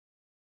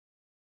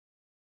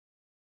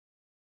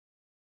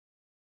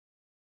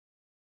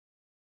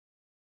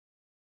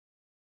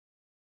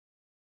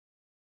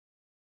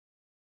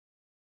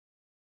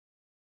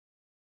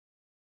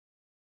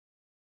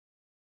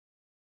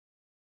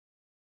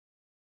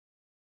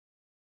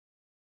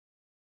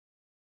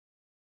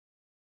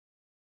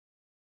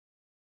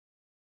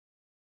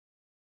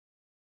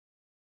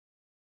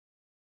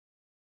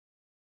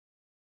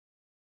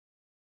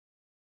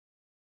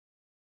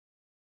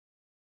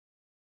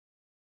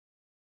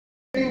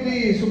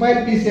The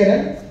Supine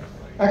PCNL.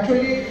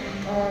 Actually,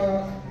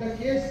 the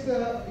case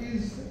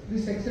is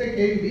this X-ray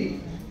KUB.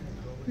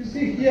 You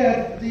see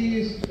here,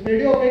 the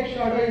radioic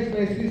shadow is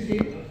nicely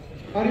seen.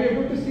 Are you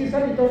able to see,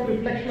 sir, without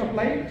reflection of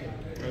light?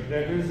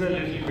 There is a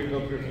little bit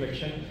of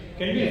reflection.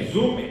 Can we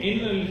zoom in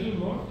a little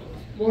more?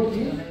 More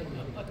zoom.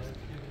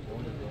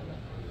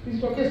 Is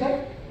it okay,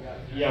 sir?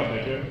 Yeah,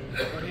 better.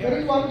 There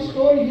is one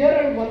stone here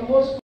and one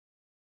more stone.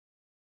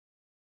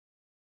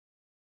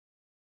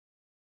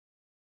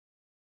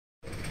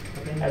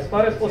 As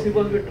far as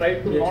possible, we try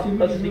to not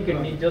touch the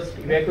kidney, just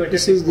evacuate it.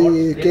 This is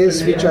the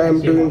case which I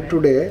am doing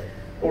today.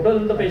 Total,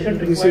 the patient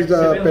This is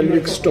the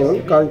pelvic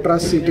stone,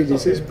 contrast CT.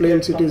 This is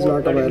plain CT is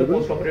not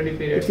available.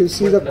 If you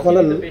see the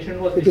colon,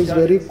 it is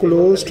very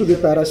close to the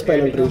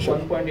paraspinal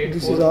region.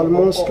 This is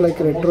almost like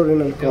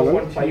retrorenal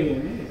colon.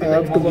 I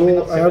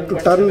have to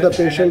turn the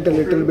patient a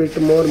little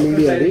bit more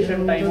medially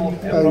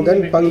and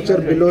then puncture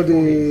below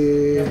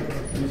the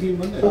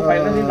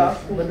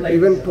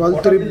even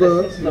 12th rib.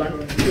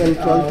 When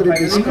 12th rib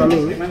is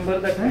coming. Remember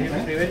that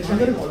prevention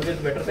is always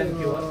better than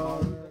cure.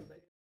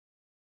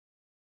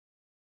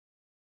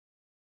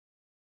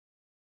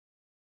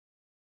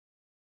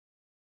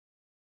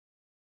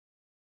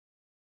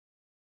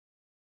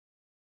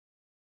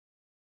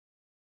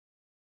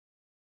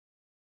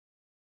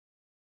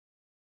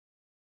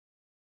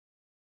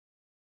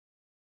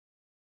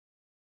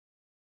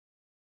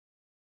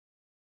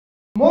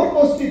 More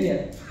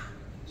posterior.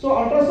 So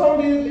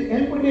ultrasound is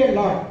helped me a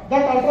lot.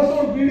 That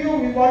ultrasound video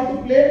we want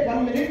to play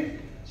 1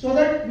 minute so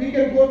that we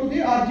can go to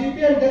the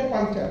RGP and then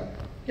puncture.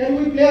 Can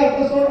we play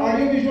ultrasound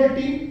audio visual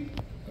team?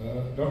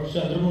 Dr.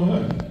 Chandra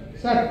Mohan,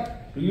 Sir.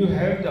 do you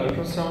have the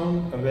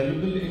ultrasound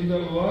available in the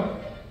OR?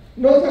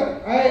 No,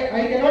 sir.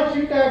 I cannot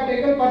shift. I have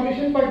taken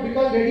permission, but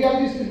because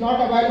radiologist is not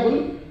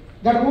available,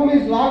 the room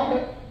is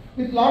locked.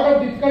 With lot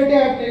of difficulty,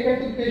 I have taken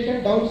to the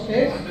patient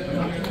downstairs.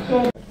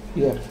 So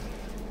Here,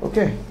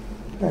 okay.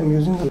 I am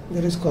using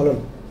there is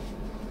colon.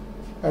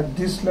 At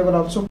this level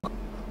also.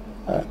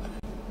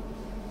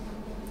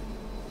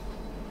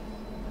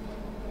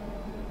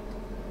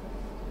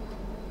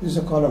 This is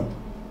a column.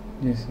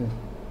 Yes, sir.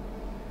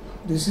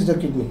 This is the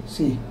kidney.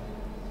 See,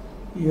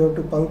 you have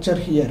to puncture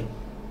here,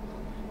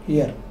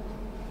 here,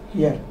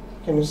 here.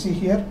 Can you see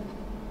here?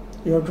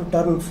 You have to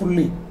turn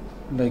fully.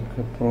 Like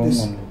a prong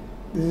This, only.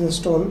 this is a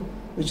stone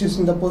which is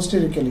in the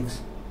posterior calyx.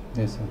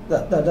 Yes,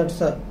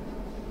 sir.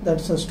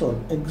 That's a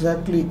stone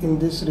exactly in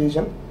this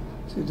region.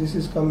 See, this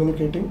is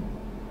communicating,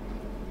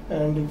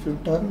 and if you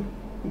turn,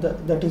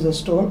 that is a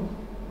stone,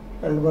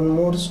 and one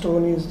more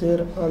stone is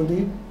there on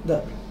the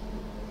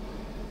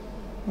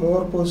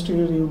more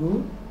posterior you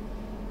do.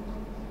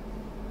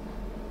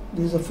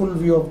 This is a full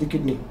view of the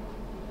kidney.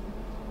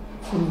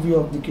 Full view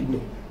of the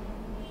kidney.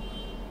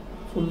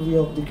 Full view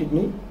of the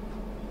kidney.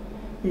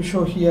 You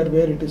show here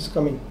where it is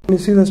coming. You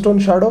see the stone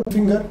shadow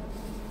finger.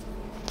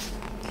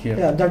 Here.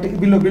 Yeah, that is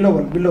below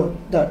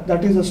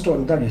that is a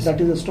stone. Yes.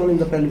 That is a stone in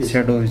the pelvis.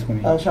 Shadow is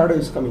coming. Shadow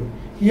is coming.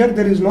 Here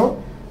there is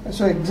no.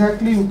 So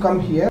exactly you come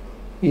here.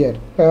 Here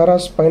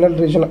paraspinal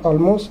region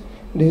almost.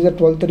 This is the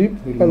 12th rib,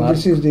 We'll and mark.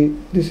 this is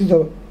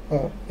the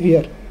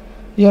here.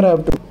 Here I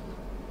have to.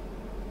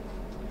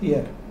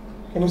 Here,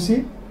 can you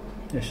see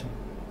Yes, sir.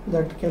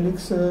 that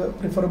calyx?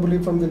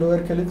 Preferably from the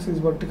lower calyx is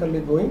vertically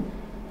going.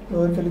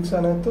 Lower calyx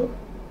anato.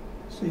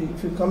 See,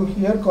 if you come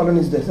here, colon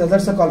is there. So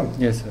that's a colon.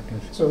 Yes, sir.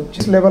 Yes. So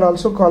this level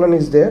also colon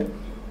is there.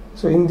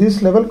 So in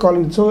this level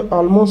colon, so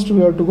almost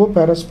we have to go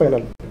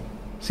paraspinal.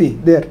 See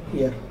there,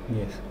 here.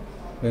 Yes.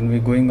 When we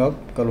going up,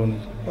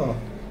 colon.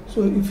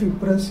 So if you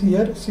press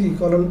here, see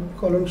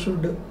colon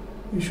should,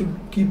 you should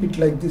keep it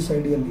like this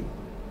ideally.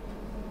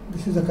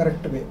 This is the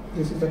correct way.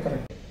 This is the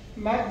correct.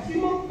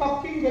 maximum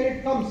cupping when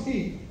it comes.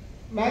 See,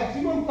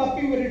 maximum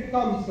cupping when it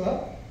comes.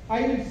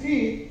 I will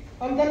see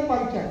and then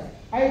puncture.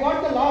 I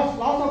got the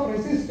loss of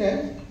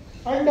resistance,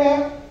 and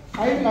I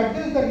will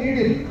adjust the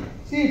needle.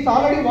 See, it's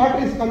already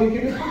water is coming.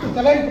 Can you put the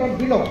saline from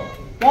below?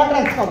 Water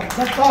has come.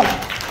 That's all.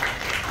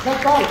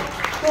 That's all.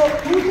 So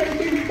 2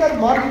 centimeter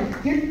margin,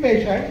 thin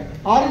patient,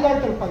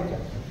 horizontal puncture.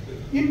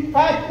 In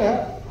fact,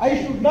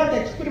 I should not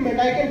experiment.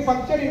 I can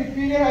puncture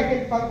inferior, I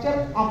can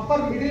puncture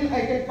upper, middle,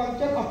 I can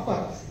puncture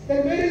upper.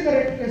 Then where is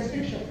the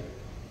restriction?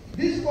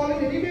 This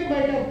colon anyway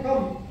might have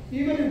come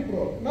even in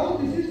pro. Now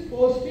this is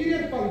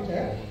posterior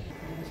puncture.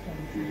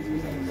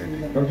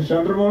 Dr.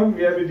 Chandra Mohan,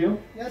 we are with you.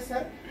 Yes,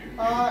 sir.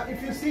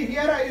 If you see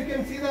here, you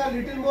can see the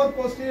little more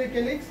posterior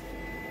calyx.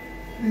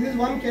 This is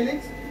one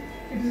calyx.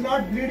 It is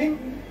not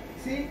bleeding.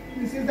 See,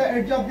 this is the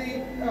edge of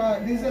the,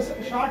 this is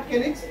a short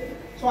calyx.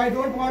 So I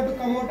don't want to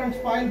come out and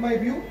spoil my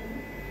view.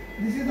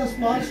 This is the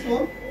small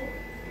stone.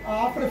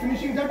 After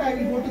finishing that, I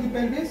will go to the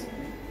pelvis.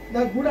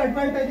 The good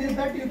advantage is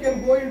that you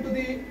can go into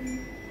the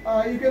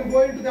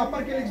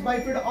upper calyx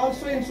bifid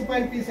also in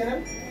supine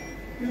PCNL.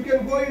 You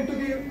can go into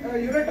the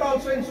ureter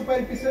also in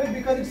supine PCNL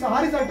because it's a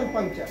horizontal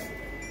puncture.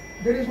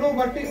 There is no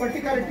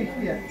verticality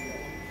here.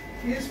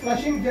 He is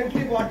flushing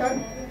gently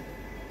water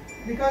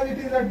because it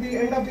is at the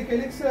end of the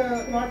calyx,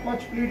 not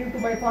much bleeding to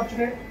my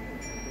fortunate.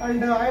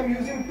 And I am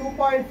using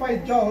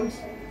 2.5 joules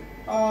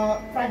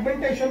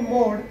fragmentation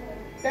mode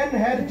 10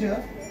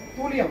 Hz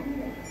thulium.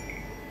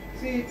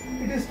 See,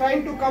 it is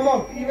trying to come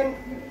out. Even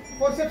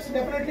forceps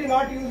definitely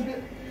not used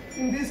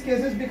in these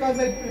cases because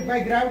by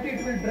gravity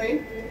it will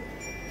drain.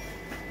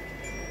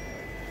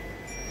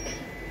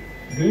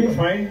 Do you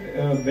find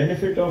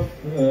benefit of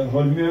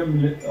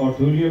holmium or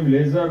thulium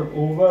laser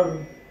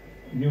over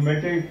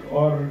pneumatic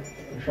or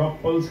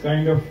shock pulse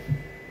kind of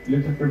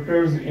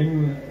lithotripters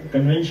in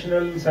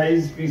conventional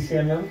size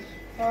PCNLs?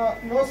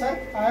 No, sir.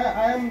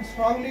 I am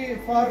strongly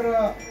for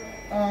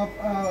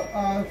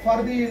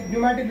the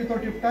pneumatic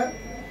lithotripter.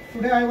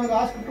 Today I was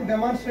asked to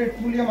demonstrate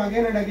thulium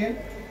again and again,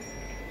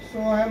 so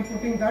I am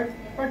putting that.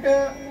 But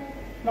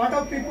lot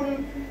of people,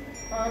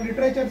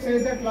 literature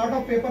says that lot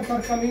of papers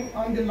are coming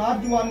on the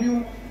large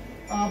volume.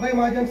 Abhay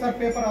Mahajan sir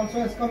paper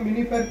also has come,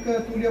 mini PERC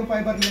thulium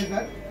fiber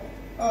laser.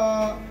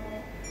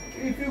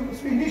 If you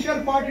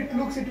initial part it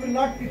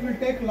will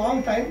take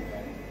long time,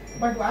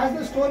 but as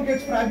the stone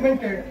gets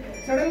fragmented,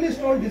 suddenly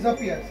stone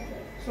disappears.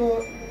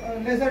 So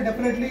laser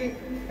definitely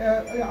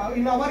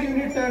in our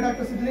unit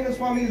Dr. Siddhalinga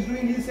Swami is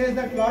doing. He says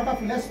that lot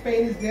of less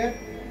pain is there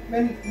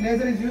when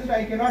laser is used.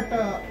 I cannot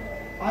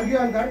argue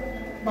on that,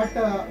 but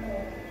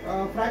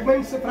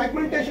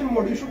fragmentation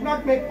mode, you should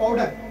not make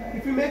powder.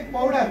 If you make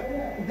powder,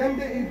 then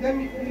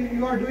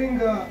you are doing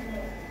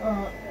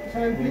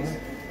saline, please.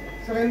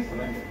 Saline,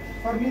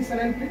 for me,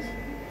 saline, please.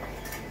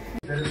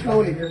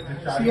 Slowly.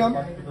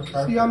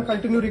 Siam,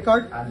 continue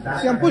record.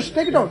 Siam, push,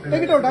 take it out,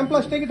 M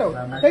plus, take it out,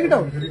 take it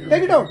out.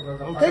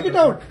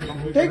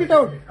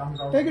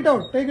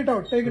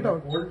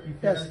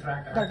 Yes,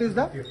 that is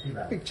the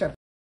picture.